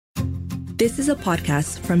This is a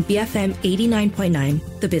podcast from BFM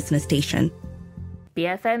 89.9, the business station.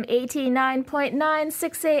 BFM 89.9,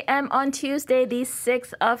 6 a.m. on Tuesday, the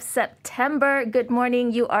 6th of September. Good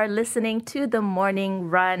morning. You are listening to The Morning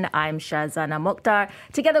Run. I'm Shazana Mokhtar,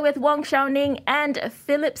 together with Wong Xiaoning and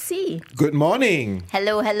Philip C. Good morning.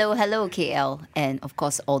 Hello, KL. And of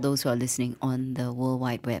course, all those who are listening on the World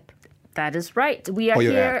Wide Web. That is right. We are Or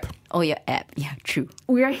your here. app. Or your app. Yeah, true.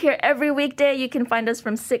 We are here every weekday. You can find us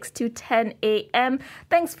from 6 to 10 a.m.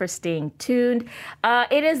 Thanks for staying tuned.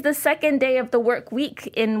 It is the second day of the work week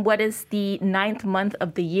in what is the 9th month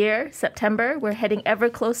of the year, September. We're heading ever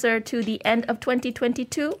closer to the end of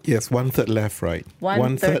 2022. Yes, 1/3 left, right?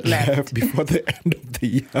 One third left. before the end of the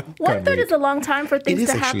year. One third is a long time for It things is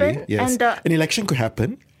to actually, happen. yes. And An election could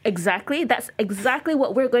happen. exactly. That's exactly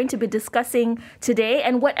what we're going to be discussing today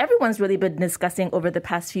and what everyone's really been discussing over the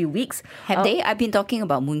past few weeks. Have they? I've been talking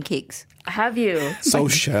about mooncakes. Have you? So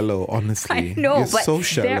shallow, honestly. I know, You're but so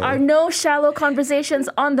shallow. There are no shallow conversations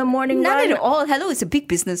on the morning None run. at all. Hello, it's a big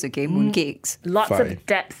business, okay? Mooncakes. Lots Fine. of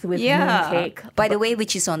depth with Yeah. mooncake. By the way,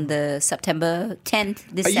 which is on the September 10th,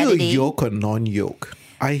 this Are Saturday. you a yolk or non-yolk?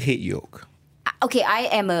 I hate yolk. Okay, I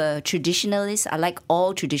am a traditionalist. I like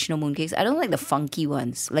all traditional mooncakes. I don't like the funky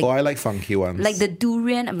ones. Like I like funky ones. like the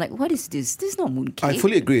durian. I'm like, what is this? This is not mooncake. I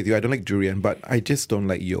fully agree with you. I don't like durian, but I just don't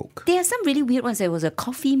like yolk. There are some really weird ones. There was a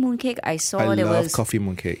coffee mooncake. I saw I there love was coffee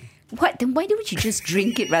mooncake. What? Then why don't you just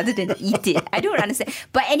drink it rather than eat it? I don't understand.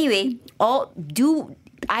 But anyway,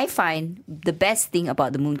 I find the best thing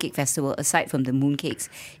about the Mooncake Festival, aside from the mooncakes,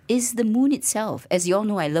 is the moon itself. As you all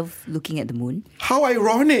know, I love looking at the moon. How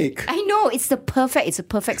ironic. I know, it's a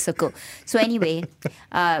perfect circle. So anyway,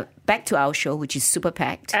 back to our show, which is super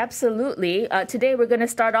packed. Absolutely. Today we're going to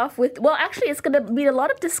start off with, well, actually it's going to be a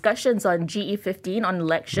lot of discussions on GE15, on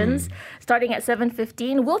elections. Starting at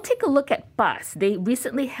 7:15, we'll take a look at PAS. They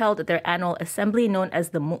recently held their annual assembly known as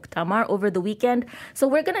the Muktamar over the weekend. So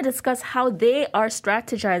we're going to discuss how they are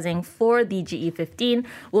strategizing for the GE15.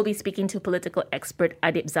 We'll be speaking to political expert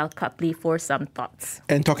Adib Zalkapli for some thoughts.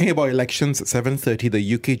 And talking about elections at 7:30,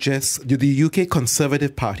 the UK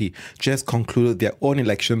Conservative Party just concluded their own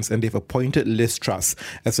elections and they've appointed Liz Truss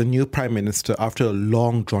as a new Prime Minister after a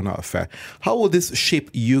long drawn-out affair. How will this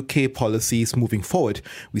shape UK policies moving forward?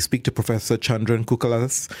 We speak to Professor Chandran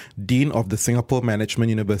Kukalas, Dean of the Singapore Management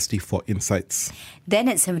University for insights. Then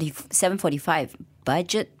at 7:45,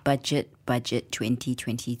 Budget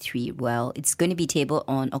 2023. Well, it's going to be tabled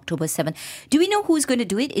on October 7th. Do we know who's going to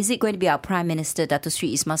do it? Is it going to be our Prime Minister, Dato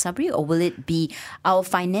Sri Ismail Sabri, or will it be our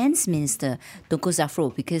Finance Minister, Tunku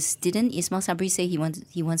Zafrul? Because didn't Ismail Sabri say he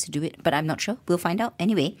wants to do it? But I'm not sure. We'll find out.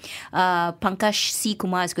 Anyway, Pankaj C.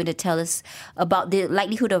 Kumar is going to tell us about the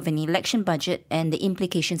likelihood of an election budget and the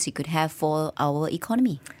implications it could have for our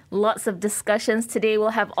economy. Lots of discussions today. We'll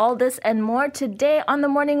have all this and more today on the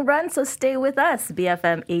morning run, so stay with us.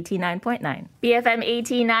 BFM 89.9. BFM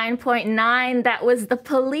 89.9, that was The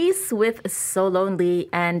Police with So Lonely.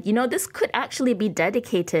 And, you know, this could actually be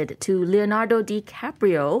dedicated to Leonardo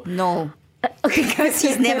DiCaprio. No. Because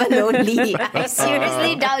he's never lonely. I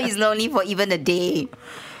seriously doubt he's lonely for even a day.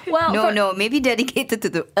 Well, No, maybe dedicated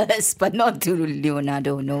to us, but not to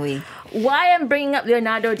Leonardo. No way. Why I'm bringing up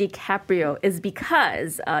Leonardo DiCaprio is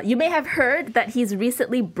because you may have heard that he's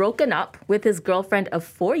recently broken up with his girlfriend of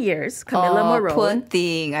 4 years, Camilla Morone. Poor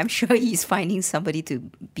thing. I'm sure he's finding somebody to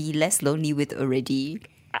be less lonely with already.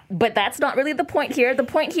 But that's not really the point here. The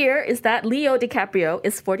point here is that Leo DiCaprio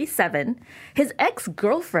is 47. His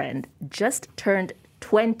ex-girlfriend just turned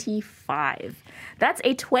 25. That's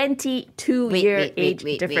a 22-year age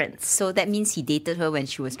difference. So that means he dated her when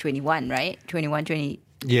she was 21, right? 21, 20,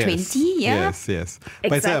 Yes. 20, yeah? Yes.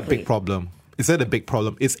 But is that a Exactly. big problem? Is that a big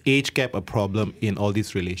problem? Is age gap a problem in all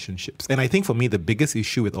these relationships? And I think for me, the biggest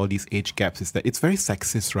issue with all these age gaps is that it's very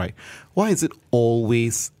sexist, right? Why is it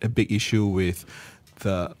always a big issue with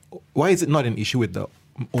why is it not an issue with the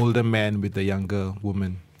older man with the younger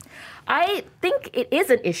woman? I think it is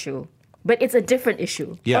an issue, but it's a different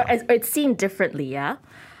issue. Yeah. Or it's seen differently, yeah?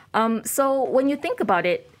 So when you think about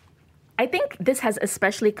it, I think this has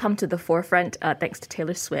especially come to the forefront thanks to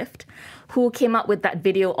Taylor Swift, who came out with that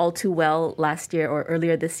video All Too Well last year or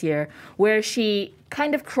earlier this year, where she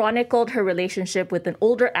kind of chronicled her relationship with an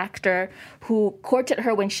older actor who courted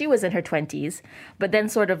her when she was in her 20s, but then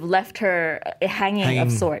sort of left her hanging of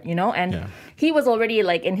sort, you know? And he was already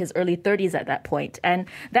like in his early 30s at that point. And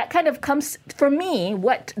that kind of comes, for me,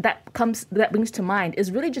 that brings to mind is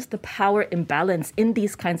really just the power imbalance in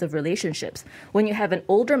these kinds of relationships. When you have an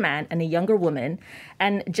older man and a younger woman,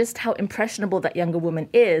 and just how impressionable that younger woman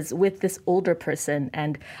is with this older person.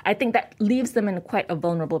 And I think that leaves them in quite a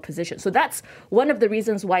vulnerable position. So that's one of the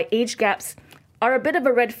reasons why age gaps are a bit of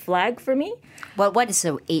a red flag for me. Well, what is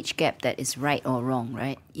the age gap that is right or wrong,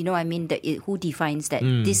 right? You know, I mean, who defines that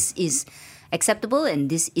this is acceptable and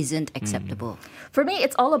this isn't acceptable? For me,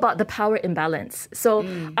 it's all about the power imbalance. So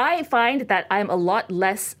I find that I'm a lot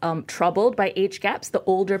less troubled by age gaps the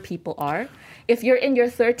older people are. If you're in your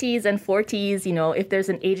 30s and 40s, you know, if there's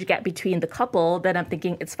an age gap between the couple, then I'm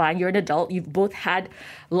thinking it's fine. You're an adult. You've both had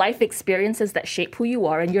life experiences that shape who you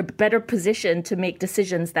are, and you're better positioned to make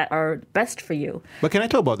decisions that are best for you. But can I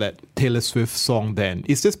talk about that Taylor Swift song then?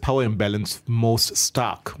 Is this power imbalance most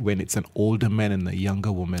stark when it's an older man and a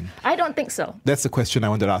younger woman? I don't think so. That's the question I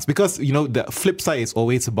wanted to ask. Because, you know, the flip side is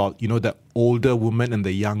always about, you know, the older woman and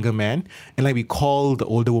the younger man. And like we call the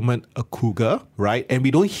older woman a cougar, right? And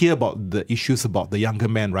we don't hear about the issues about the younger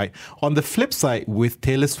man, right? On the flip side, with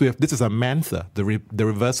Taylor Swift, this is a mantha, the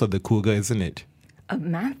reverse of the cougar, isn't it? A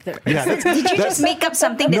mantha. Yeah, Did you just make up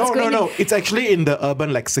something that's No. It's actually in the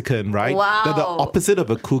urban lexicon, right? Wow. The opposite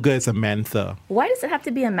of a cougar is a mantha. Why does it have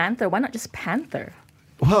to be a mantha? Why not just panther?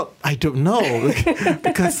 Well, I don't know.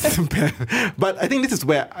 Because, but I think this is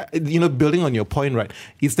where, you know, building on your point, right?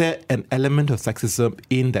 Is there an element of sexism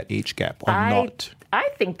in that age gap or not? I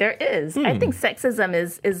think there is. I think sexism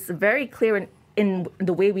is very clear in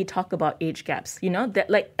the way we talk about age gaps, you know, that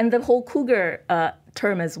like, and the whole cougar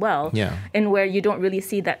term as well, Yeah. in where you don't really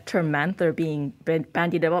see that term mantha being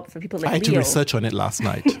bandied about for people like I had to Leo. research on it last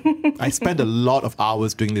night. I spent a lot of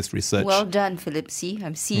hours doing this research. Well done, Philip C.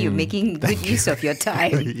 I see you're making good use of your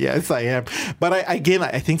time. Yes, I am. But I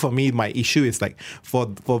think for me, my issue is like,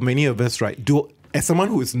 for many of us, right, as someone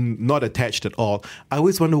who is not attached at all, I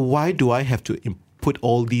always wonder, why do I have to put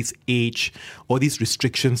all these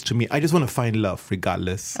restrictions to me? I just want to find love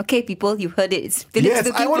regardless. Okay, people, you heard it. It's Philip's Yes,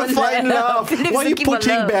 looking I want for to find love. Philip's Why are you looking for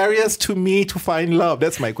putting love. barriers to me to find love?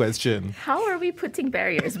 That's my question. How are we putting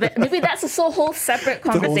barriers? But maybe that's a whole separate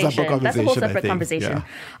a whole conversation. separate That's a whole conversation, I separate think. conversation.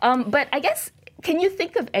 Yeah. But I guess, can you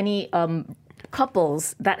think of any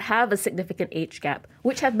couples that have a significant age gap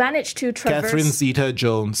which have managed to traverse? Catherine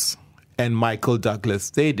Zeta-Jones and Michael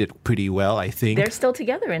Douglas, they did pretty well, I think. They're still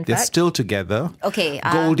together, in They're fact. still together. Okay.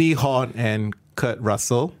 Goldie Hawn and Kurt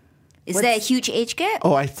Russell. Is there a huge age gap?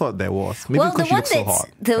 Oh, I thought there was. Maybe Well, because she looks so hot.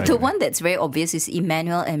 the Anyway. one that's very obvious is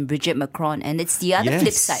Emmanuel and Bridget Macron, and it's the other flip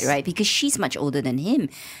Yes. side, right? Because she's much older than him,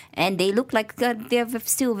 and they look like they're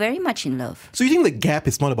still very much in love. So you think the gap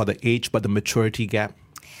is not about the age, but the maturity gap?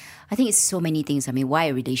 I think it's so many things. I mean, why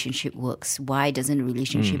a relationship works, why doesn't a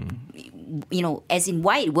relationship, you know, as in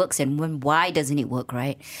why it works and why doesn't it work,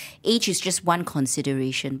 right? Age is just one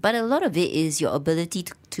consideration, but a lot of it is your ability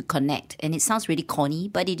to connect. And it sounds really corny,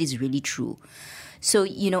 but it is really true. So,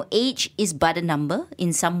 you know, age is but a number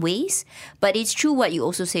in some ways, but it's true what you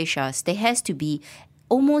also say, Shaz. There has to be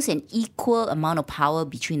almost an equal amount of power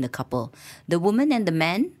between the couple. The woman and the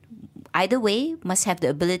man, either way, must have the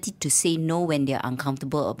ability to say no when they're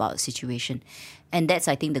uncomfortable about a situation. And that's,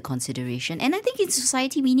 I think, the consideration. And I think in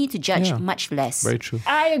society, we need to judge Yeah. much less. Very true.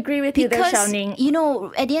 I agree with you there, Because, Xiaoning. you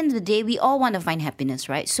know, at the end of the day, we all want to find happiness,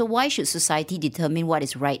 right? So why should society determine what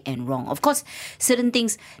is right and wrong? Of course, certain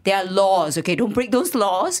things, there are laws, okay? Don't break those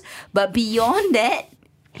laws. But beyond that,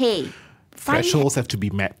 hey, Thresholds have to be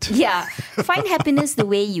met. yeah, find happiness the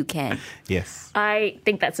way you can. Yes. I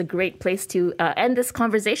think that's a great place to end this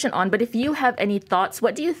conversation on. But if you have any thoughts,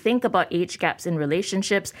 what do you think about age gaps in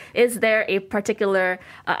relationships? Is there a particular,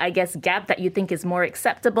 gap that you think is more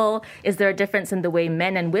acceptable? Is there a difference in the way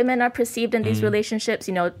men and women are perceived in these relationships?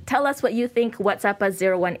 You know, tell us what you think. WhatsApp us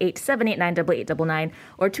 018-789-8899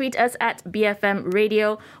 or tweet us at BFM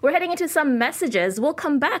Radio. We're heading into some messages. We'll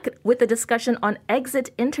come back with a discussion on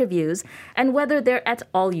exit interviews and whether they're at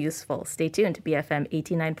all useful. Stay tuned to BFM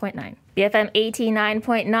 89.9. BFM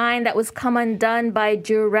 89.9, that was Come Undone by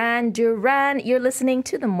Duran Duran. You're listening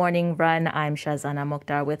to The Morning Run. I'm Shazana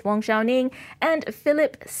Mokhtar with Wong Xiaoning and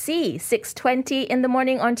Philip C. 6:20 in the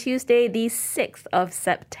morning on Tuesday, the 6th of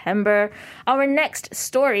September. Our next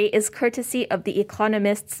story is courtesy of The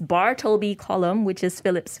Economist's Bartleby column, which is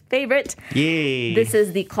Philip's favorite. Yay. This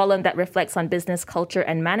is the column that reflects on business culture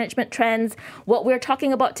and management trends. What we're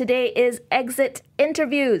talking about today is exit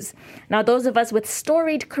interviews. Now, those of us with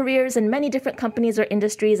storied careers in many different companies or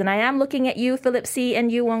industries, and I am looking at you, Philip C.,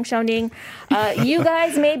 and you, Wong Xiaoning, you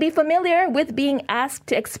guys may be familiar with being asked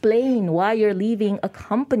to explain why you're leaving a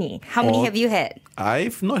company. How many have you had?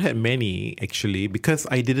 I've not had many, actually, because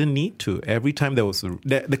I didn't need to. Every time there was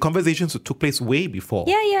the conversations took place way before.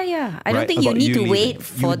 Yeah. I don't right, think you about need to leaving. wait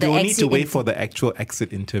for the You don't exit. need to wait for the actual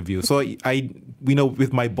exit interview. So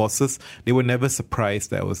with my bosses, they were never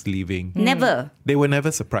surprised that I was leaving. Never. They were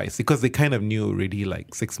never surprised because they kind of knew already,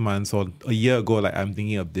 like 6 months or a year ago, like I'm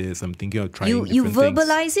thinking of this, I'm thinking of trying You different things.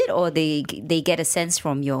 verbalize it, or they get a sense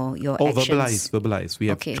from your actions? Verbalize. We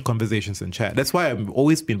have conversations and chat. That's why I've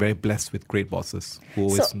always been very blessed with great bosses who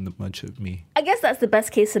always nudge at me. I guess that's the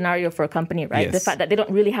best case scenario for a company, right? Yes. The fact that they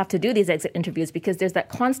don't really have to do these exit interviews because there's that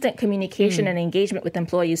constant communication and engagement with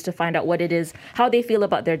employees to find out what it is, how they feel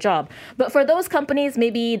about their job. But for those companies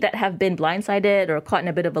maybe that have been blindsided or caught in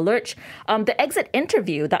a bit of a lurch, the exit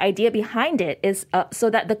interview, the idea behind it is so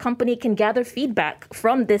that the company can gather feedback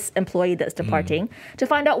from this employee that's departing to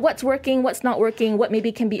find out what's working, what's not working, what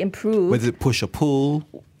maybe can be improved. Whether it push or pull.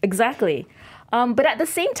 Exactly. But at the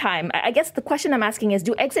same time, I guess the question I'm asking is,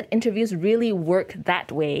 do exit interviews really work that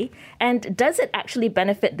way? And does it actually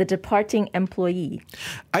benefit the departing employee?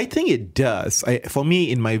 I think it does. For me,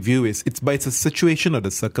 in my view, it's a situation or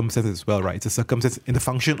the circumstance as well, right? It's a circumstance in the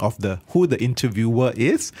function of who the interviewer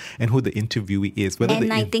is and who the interviewee is.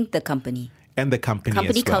 I think the company. And the company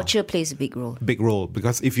as well. Culture plays a big role. Big role.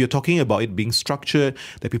 Because if you're talking about it being structured,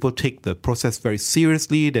 that people take the process very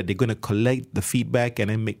seriously, that they're going to collect the feedback and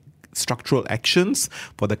then make structural actions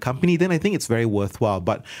for the company, then I think it's very worthwhile.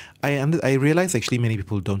 But I realize actually many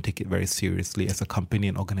people don't take it very seriously as a company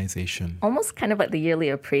and organization. Almost kind of like the yearly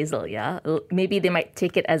appraisal, yeah? Maybe they might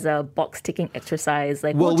take it as a box-ticking exercise.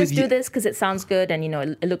 Like, we'll just do this because it sounds good and,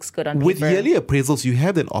 it looks good on paper. With yearly appraisals, you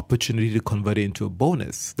have an opportunity to convert it into a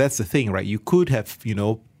bonus. That's the thing, right? You could have,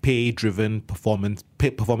 pay-driven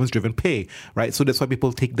performance-driven pay, right? So that's why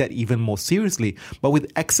people take that even more seriously. But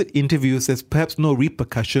with exit interviews, there's perhaps no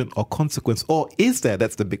repercussion or consequence. Or is there?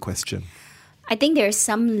 That's the big question. I think there's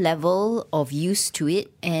some level of use to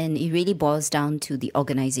it, and it really boils down to the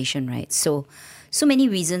organization, right? So many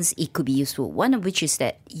reasons it could be useful. One of which is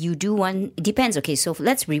that you do one, it depends. Okay, so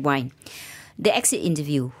let's rewind. The exit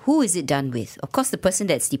interview, who is it done with? Of course, the person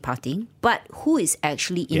that's departing, but who is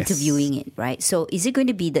actually interviewing it, right? So is it going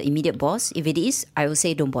to be the immediate boss? If it is, I will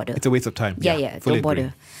say don't bother. It's a waste of time. Yeah, don't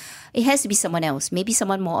bother. It has to be someone else, maybe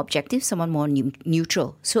someone more objective, someone more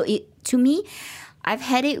neutral. So to me, I've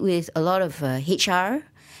had it with a lot of HR,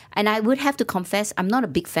 and I would have to confess I'm not a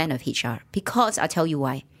big fan of HR because I'll tell you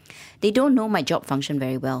why. They don't know my job function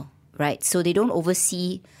very well, right? So they don't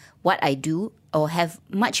oversee what I do or have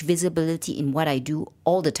much visibility in what I do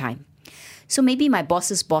all the time. So maybe my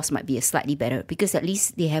boss's boss might be a slightly better because at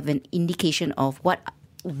least they have an indication of what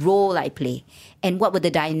role I play and what were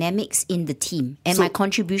the dynamics in the team and my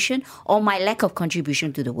contribution or my lack of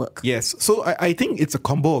contribution to the work. Yes. So I think it's a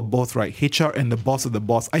combo of both, right? HR and the boss of the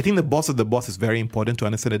boss. I think the boss of the boss is very important to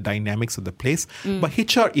understand the dynamics of the place. But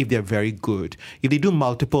HR, if they're very good, if they do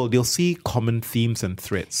multiple, they'll see common themes and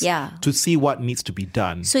threads to see what needs to be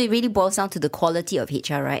done. So it really boils down to the quality of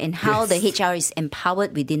HR, right? And how the HR is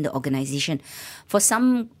empowered within the organization. For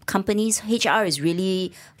some companies, HR is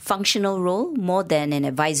really functional role more than an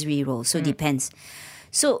advisory role. So it depends.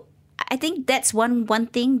 So I think that's one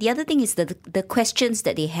thing. The other thing is the questions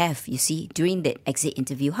that they have, you see, during the exit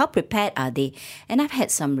interview. How prepared are they? And I've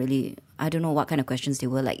had some really, I don't know what kind of questions they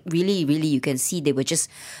were. Like really, really, you can see they were just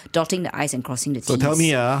dotting the I's and crossing the T's. So tell me,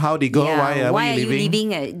 how they go? Yeah, why are you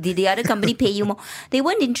leaving? Did the other company pay you more? They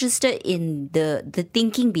weren't interested in the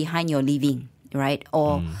thinking behind your leaving, right?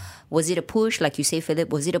 Or was it a push, like you say,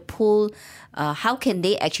 Philip? Was it a pull? How can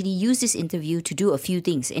they actually use this interview to do a few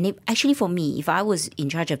things? And actually, for me, if I was in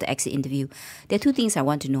charge of the exit interview, there are two things I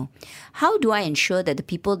want to know. How do I ensure that the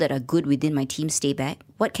people that are good within my team stay back?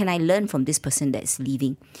 What can I learn from this person that's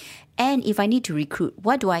leaving? And if I need to recruit,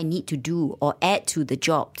 what do I need to do or add to the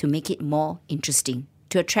job to make it more interesting,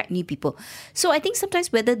 to attract new people? So I think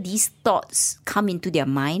sometimes whether these thoughts come into their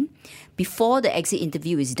mind before the exit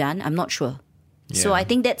interview is done, I'm not sure. So I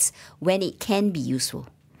think that's when it can be useful.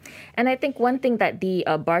 And I think one thing that the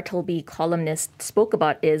Bartleby columnist spoke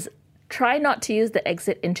about is try not to use the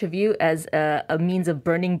exit interview as a means of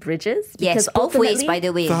burning bridges. Yes, both ways, by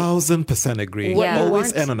the way. 1,000% agree.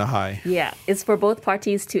 Always end on a high. Yeah, it's for both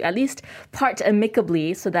parties to at least part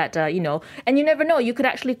amicably so that, and you never know, you could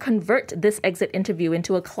actually convert this exit interview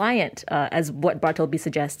into a client, as what Bartleby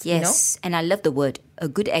suggests. Yes, and I love the word. A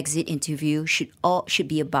good exit interview should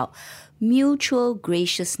be about mutual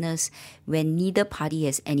graciousness when neither party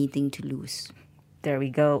has anything to lose. There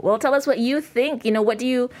we go. Well, tell us what you think. What do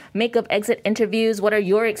you make of exit interviews? What are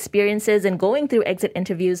your experiences in going through exit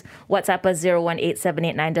interviews? WhatsApp us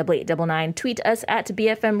 018-789-8899. Tweet us at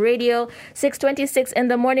BFM Radio. 6:26 in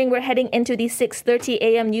the morning. We're heading into the 6:30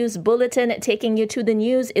 a.m. news bulletin. Taking you to the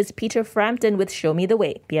news is Peter Frampton with Show Me the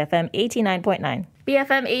Way. BFM 89.9.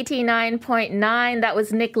 BFM 89.9. That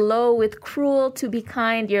was Nick Lowe with Cruel to Be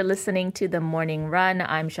Kind. You're listening to The Morning Run.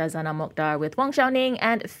 I'm Shazana Mokhtar with Wong Xiaoning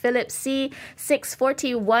and Philip C.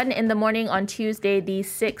 6:41 in the morning on Tuesday, the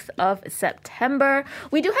 6th of September.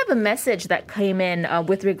 We do have a message that came in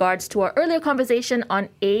with regards to our earlier conversation on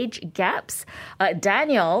age gaps.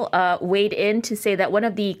 Daniel weighed in to say that one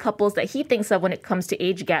of the couples that he thinks of when it comes to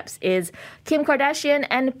age gaps is Kim Kardashian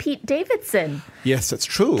and Pete Davidson. Yes, that's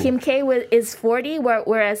true. Kim K is 40,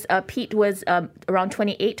 whereas Pete was around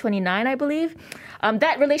 28, 29, I believe.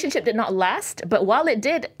 That relationship did not last, but while it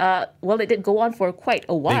did go on for quite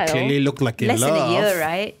a while. They clearly look like in Less love. than a year,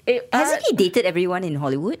 right? Hasn't he dated everyone in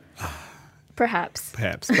Hollywood? Perhaps.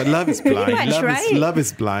 But love is blind. much, right? Love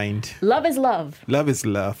is blind. Love is love. Love is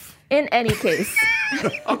love. In any case.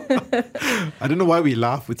 I don't know why we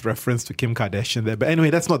laugh with reference to Kim Kardashian there, but anyway,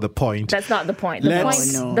 that's not the point. That's not the point.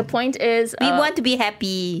 Let's- The point is We want to be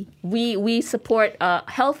happy. we support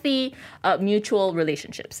healthy mutual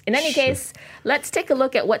relationships. In any case, let's take a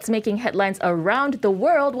look at what's making headlines around the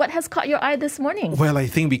world. What has caught your eye this morning? Well, I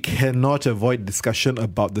think we cannot avoid discussion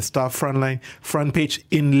about the Star front page.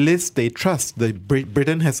 Enlist They Trust.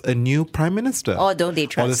 Britain has a new prime minister. Or don't they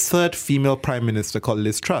Or the trust? third female prime minister called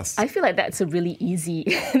Liz Truss. I feel like that's a really easy.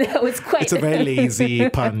 That was quite. It's a very lazy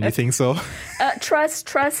pun. You think so?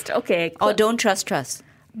 Trust. Okay. Or don't trust.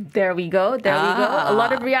 There we go. A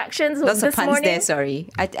lot of reactions Lots this of puns morning. there, sorry.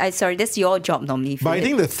 I sorry, that's your job normally. But I Philip.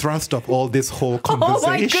 think the thrust of all this whole Oh conversation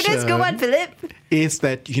my goodness, go on, Philip. is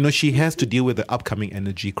that, she has to deal with the upcoming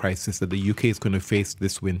energy crisis that the UK is going to face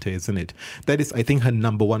this winter, isn't it? That is, I think, her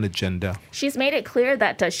number one agenda. She's made it clear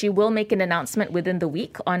that she will make an announcement within the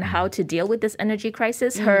week on how to deal with this energy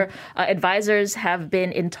crisis. Her advisors have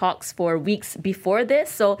been in talks for weeks before this.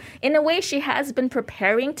 So in a way, she has been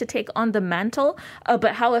preparing to take on the mantle.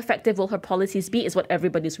 But how effective will her policies be is what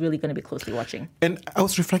everybody's really going to be closely watching. And I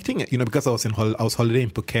was reflecting, because I was holiday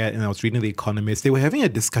in Phuket and I was reading The Economist. They were having a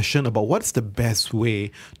discussion about what's the best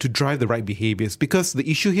way to drive the right behaviors, because the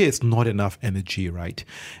issue here is not enough energy, right?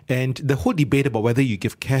 And the whole debate about whether you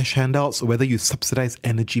give cash handouts or whether you subsidize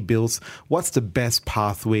energy bills, what's the best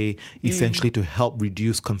pathway essentially to help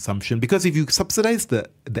reduce consumption? Because if you subsidize the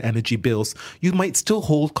energy bills, you might still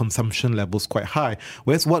hold consumption levels quite high.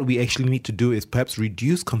 Whereas what we actually need to do is perhaps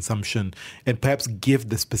reduce consumption and perhaps give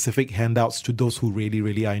the specific handouts to those who really,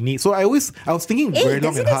 really are in need. So I was thinking very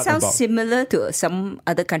long doesn't and it hard sound about. similar to some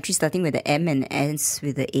other countries starting with the M and ends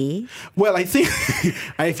with the A? Well, I think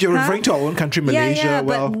if you're referring to our own country, Malaysia, yeah,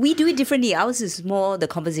 well, but we do it differently. Ours is more the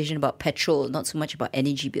conversation about petrol, not so much about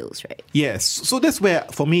energy bills, right? yes. So that's where,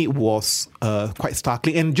 for me, it was quite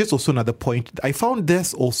startling. And just also another point, I found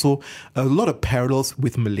there's also a lot of parallels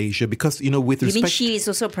with Malaysia because, with You respect... mean she is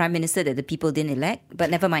also prime minister that the people didn't elect? But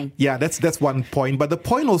never mind. Yeah, that's one point. But the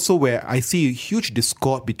point also where I see a huge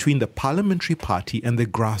discord between the parliamentary party and the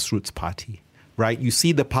grassroots party. Right, you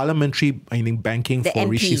see the parliamentary, banking The for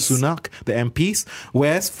Rishi MPs. Sunak, the MPs,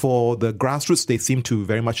 whereas for the grassroots, they seem to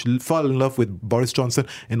very much fall in love with Boris Johnson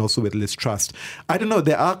and also with Liz Truss. I don't know,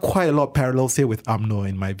 there are quite a lot of parallels here with UMNO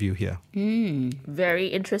in my view here. Very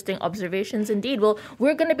interesting observations indeed. Well,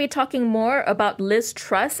 we're going to be talking more about Liz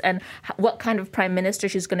Truss and what kind of prime minister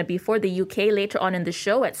she's going to be for the UK later on in the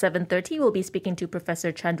show at 7:30. We'll be speaking to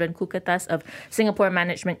Professor Chandran Kukatas of Singapore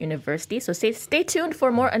Management University. So stay tuned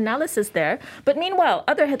for more analysis there. But meanwhile,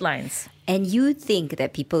 other headlines. And you think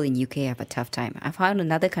that people in UK have a tough time. I found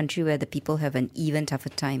another country where the people have an even tougher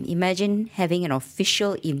time. Imagine having an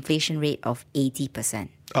official inflation rate of 80%.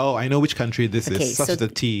 Oh, I know which country this Okay, is. Starts so-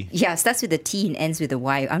 with a T. Yeah, starts with a T and ends with a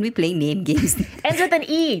Y. Aren't we playing name games? Ends with an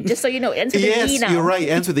E, just so you know. Ends with an E Yes, now. you're right.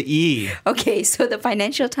 Ends with the E. Okay, so the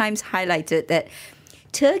Financial Times highlighted that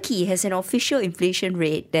Turkey has an official inflation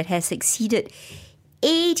rate that has exceeded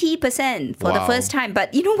 80% for the Wow. first time.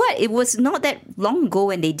 But you know what? It was not that long ago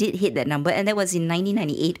when they did hit that number, and that was in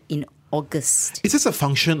 1998 in August. Is this a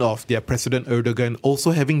function of their President Erdogan also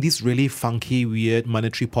having these really funky, weird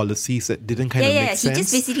monetary policies that didn't kind of Yeah, make he sense?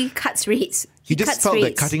 just basically cuts rates. He just cuts felt that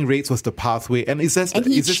rates. cutting rates was the pathway. And is this, And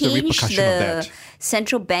he is this the changed repercussion of that?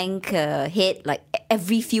 central bank head like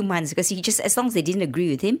every few months because he just, as long as they didn't agree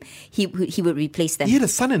with him, he would replace them. He had a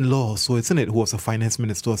son-in-law, so isn't it, who was a finance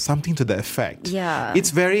minister or something to that effect. Yeah.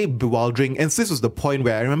 It's very bewildering. And this was the point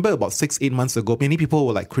where I remember about 6-8 months ago, many people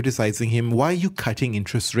were like criticizing him. Why are you cutting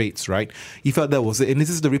interest rates, right? He felt that was it. And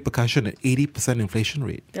this is the repercussion, an 80% inflation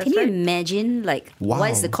rate. That's Can you right. imagine Wow.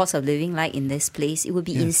 what is the cost of living like in this place? It would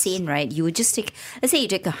be Yes. insane, right? You would just take, let's say you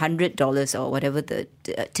take $100 or whatever the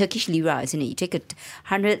Turkish lira, isn't it? You take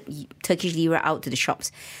 100 Turkish lira out to the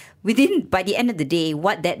shops. by the end of the day,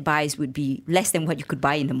 what that buys would be less than what you could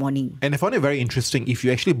buy in the morning. And I found it very interesting. If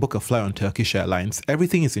you actually book a flight on Turkish Airlines,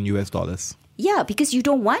 everything is in US dollars. Yeah, because you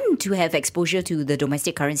don't want to have exposure to the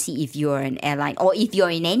domestic currency if you're an airline or if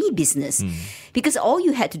you're in any business. Because all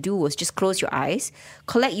you had to do was just close your eyes,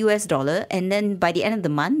 collect US dollar, and then by the end of the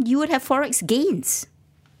month, you would have Forex gains.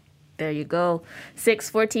 There you go.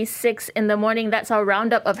 6:46 in the morning. That's our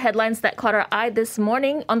roundup of headlines that caught our eye this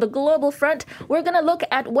morning. On the global front, we're going to look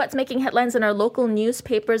at what's making headlines in our local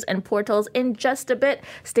newspapers and portals in just a bit.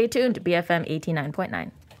 Stay tuned. BFM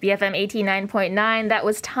 89.9. BFM 89.9, that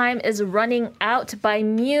was Time is Running Out by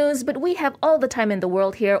Muse, but we have all the time in the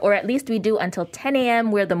world here, or at least we do until 10 a.m.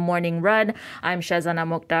 We're the morning run. I'm Shazana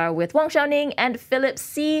Mokhtar with Wong Xiaoning and Philip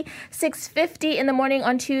C. 6:50 in the morning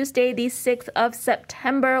on Tuesday, the 6th of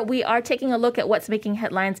September. We are taking a look at what's making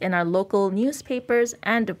headlines in our local newspapers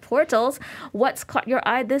and portals. What's caught your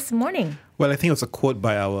eye this morning? Well, I think it was a quote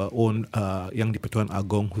by our own Yang di-Pertuan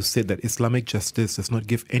Agong, who said that Islamic justice does not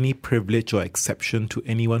give any privilege or exception to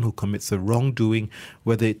anyone who commits a wrongdoing,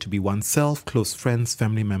 whether it to be oneself, close friends,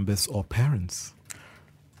 family members, or parents.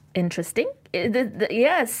 Interesting.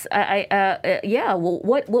 Yes.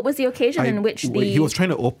 What was the occasion in which he was trying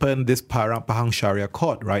to open this Pahang Sharia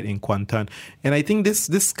court, right, in Kuantan, and I think this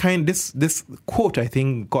quote, I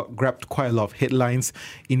think, grabbed quite a lot of headlines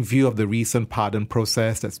in view of the recent pardon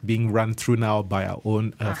process that's being run through now by our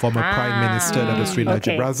own former Prime Minister, Dato Sri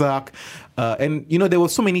Najib Razak. And, there were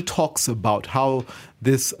so many talks about how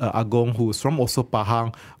this Agong, who was from also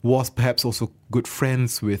Pahang, was perhaps also good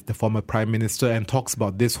friends with the former Prime Minister, and talks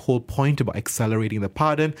about this whole point about accelerating the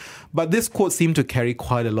pardon. But this quote seemed to carry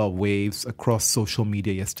quite a lot of waves across social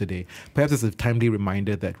media yesterday. Perhaps it's a timely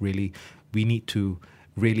reminder that really we need to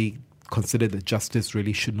really consider that justice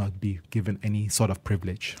really should not be given any sort of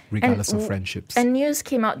privilege, regardless of friendships. And news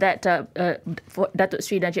came out that Datuk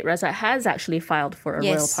Sri Najib Razak has actually filed for a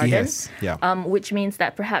royal pardon, Yes. Yeah. Which means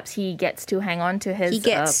that perhaps he gets to hang on to his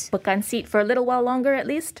Pekan seat for a little while longer at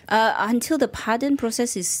least. Until the pardon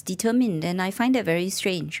process is determined, and I find that very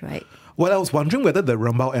strange, right? Well, I was wondering whether the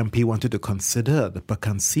Rembau MP wanted to consider the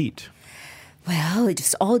Pekan seat. Well,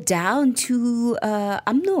 it's all down to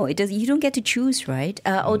UMNO. You don't get to choose, right?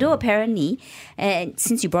 Although apparently, and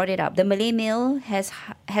since you brought it up, the Malay Mail has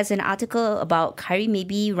an article about Khairi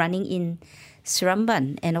maybe running in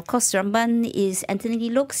Seremban. And of course, Seremban is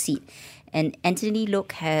Anthony Lok's seat. And Anthony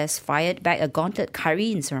Lok has fired back a gauntlet.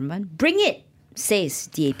 Khairi in Seremban. Bring it! Says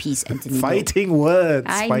DAP's Anthony Lok. Fighting words.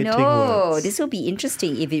 I know. This will be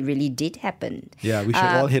interesting if it really did happen. Yeah, we should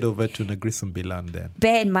all head over to Negeri Sembilan then.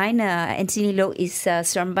 Bear in mind, Anthony Lok is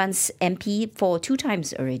Seremban's MP for 2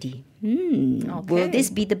 times already. Will this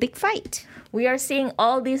be the big fight? We are seeing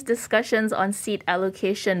all these discussions on seat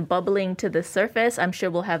allocation bubbling to the surface. I'm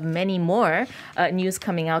sure we'll have many more news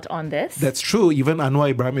coming out on this. That's true. Even Anwar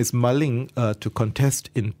Ibrahim is mulling to contest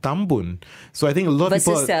in Tambun. So I think a lot of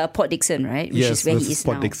people... Versus Port Dickson, right? Which is where he is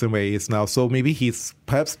Port now. Dickson, where he is now. So maybe he's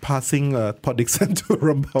perhaps passing Port Dickson to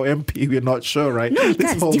Rembau MP. We're not sure, right? No,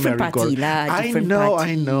 it's different party lah.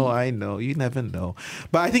 I know. You never know.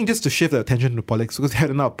 But I think just to shift the attention to politics, because we had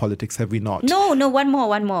enough politics, have we not? No, one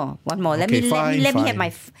more. Okay, Let me have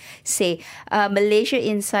my say. Malaysia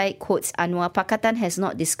Insight quotes Anwar, Pakatan has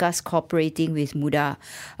not discussed cooperating with MUDA.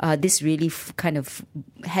 This really kind of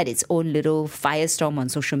had its own little firestorm on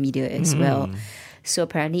social media as well. So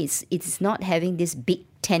apparently it's not having this big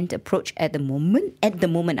tent approach at the moment. At the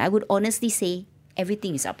moment, I would honestly say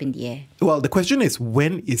everything is up in the air. Well, the question is,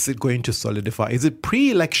 when is it going to solidify? Is it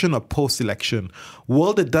pre-election or post-election?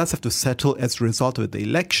 Well, it does have to settle as a result of the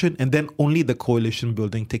election, and then only the coalition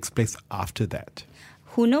building takes place after that.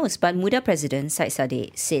 Who knows? But MUDA President Syed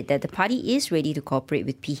Saddiq said that the party is ready to cooperate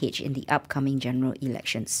with PH in the upcoming general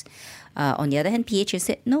elections. On the other hand, PH has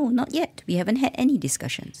said, no, not yet. We haven't had any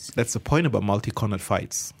discussions. That's the point about multi-cornered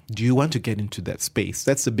fights. Do you want to get into that space?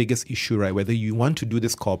 That's the biggest issue, right? Whether you want to do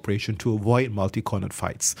this cooperation to avoid multi-cornered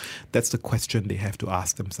fights. That's the question they have to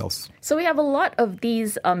ask themselves. So we have a lot of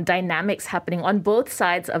these dynamics happening on both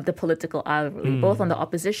sides of the political aisle, both on the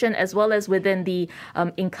opposition as well as within the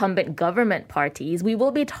incumbent government parties. We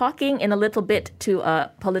will be talking in a little bit to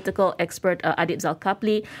political expert Adib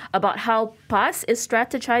Zalkapli about how PAS is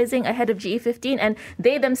strategizing ahead of GE15, and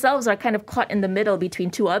they themselves are kind of caught in the middle between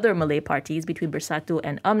 2 other Malay parties, between Bersatu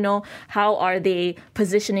and UMNO. How are they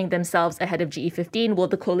positioning themselves ahead of GE15? Will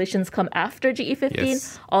the coalitions come after GE15?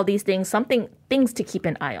 Yes. All these things, something things to keep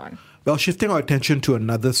an eye on. Well, shifting our attention to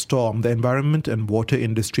another storm, the Environment and Water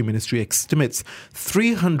Industry Ministry estimates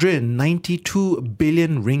 392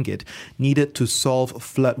 billion ringgit needed to solve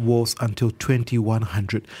flood woes until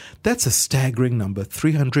 2100. That's a staggering number,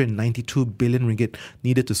 392 billion ringgit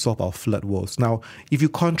needed to solve our flood woes. Now, if you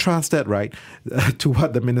contrast that, right, to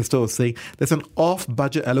what the minister was saying, there's an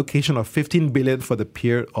off-budget allocation of 15 billion for the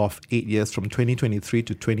period of 8 years from 2023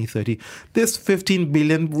 to 2030. This 15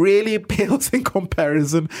 billion really pales in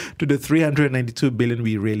comparison to the 392 billion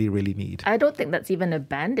we really need. I don't think that's even a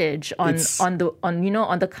bandage on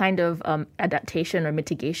the kind of adaptation or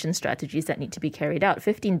mitigation strategies that need to be carried out.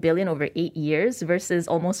 15 billion over 8 years versus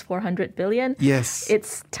almost 400 billion. Yes.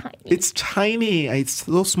 It's tiny. It's tiny. It's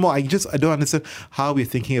so small. I don't understand how we're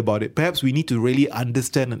thinking about it. Perhaps we need to really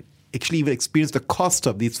understand and actually even experience the cost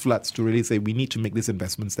of these floods to really say we need to make these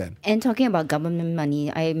investments then. And talking about government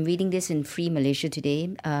money, I'm reading this in Free Malaysia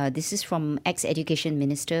today. This is from ex-Education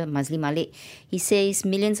Minister Mazli Malik. He says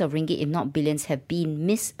millions of ringgit, if not billions, have been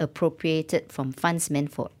misappropriated from funds meant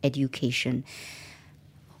for education.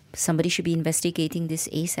 Somebody should be investigating this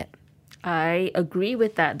ASAP. I agree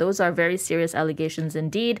with that. Those are very serious allegations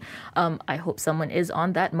indeed. I hope someone is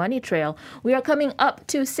on that money trail. We are coming up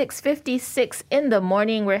to 6:56 in the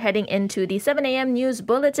morning. We're heading into the 7 a.m. news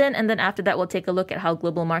bulletin. And then after that, we'll take a look at how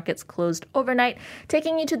global markets closed overnight.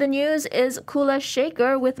 Taking you to the news is Kula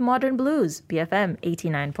Shaker with Modern Blues, BFM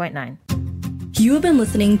 89.9. You have been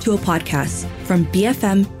listening to a podcast from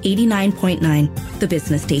BFM 89.9, the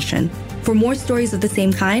business station. For more stories of the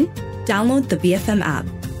same kind, download the BFM app.